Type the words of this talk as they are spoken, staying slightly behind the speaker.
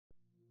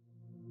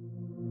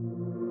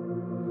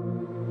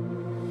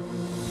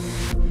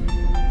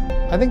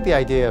I think the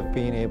idea of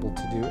being able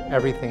to do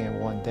everything in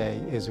one day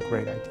is a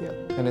great idea,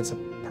 and it's a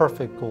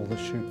perfect goal to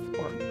shoot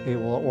for. It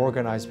will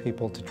organize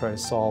people to try to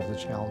solve the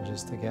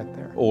challenges to get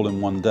there. All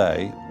in one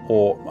day,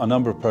 or a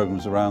number of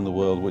programs around the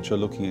world which are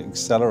looking at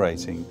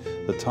accelerating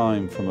the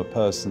time from a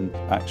person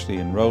actually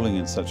enrolling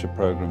in such a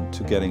program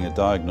to getting a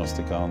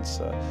diagnostic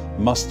answer,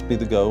 must be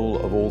the goal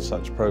of all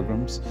such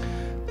programs.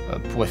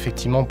 Pour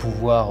effectivement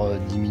pouvoir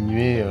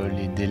diminuer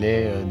les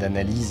délais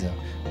d'analyse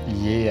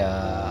liés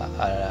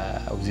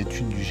aux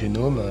études du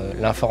génome,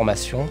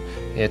 l'information,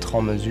 et être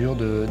en mesure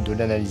de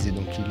l'analyser.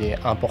 Donc il est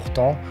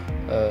important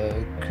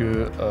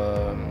que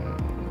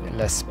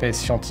l'aspect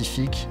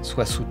scientifique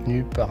soit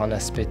soutenu par un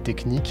aspect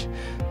technique,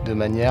 de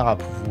manière à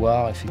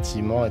pouvoir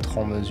effectivement être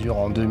en mesure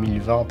en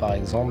 2020 par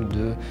exemple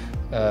de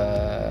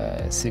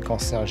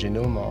séquencer un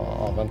génome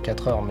en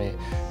 24 heures. Mais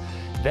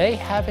they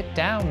have it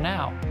down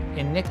now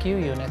in NICU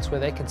units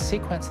where they can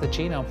sequence the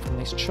genome from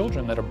these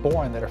children that are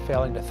born that are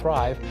failing to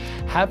thrive,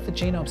 have the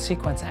genome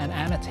sequenced and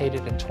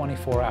annotated in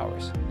 24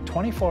 hours.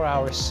 24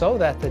 hours so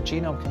that the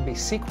genome can be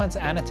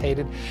sequenced,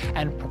 annotated,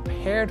 and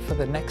prepared for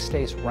the next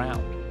day's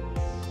round.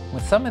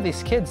 With some of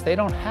these kids, they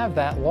don't have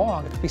that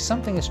long. It could be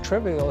something as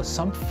trivial as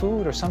some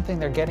food or something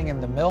they're getting in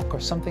the milk or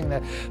something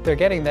that they're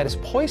getting that is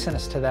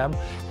poisonous to them,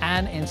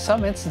 and in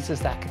some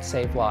instances that could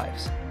save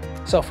lives.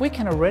 So if we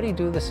can already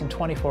do this in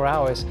 24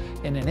 hours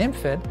in an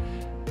infant,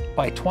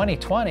 by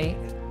 2020,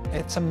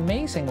 it's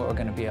amazing what we're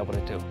going to be able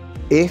to do.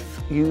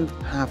 If you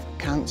have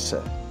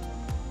cancer,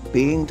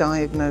 being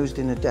diagnosed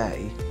in a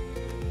day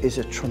is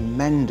a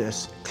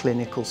tremendous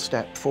clinical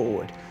step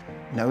forward.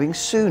 Knowing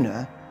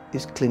sooner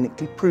is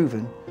clinically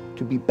proven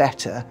to be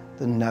better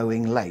than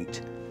knowing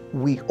late.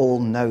 We all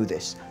know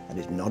this. That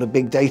is not a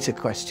big data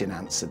question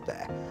answered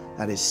there.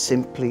 That is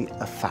simply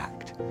a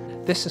fact.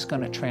 This is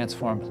going to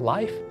transform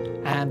life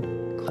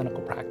and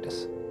clinical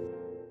practice.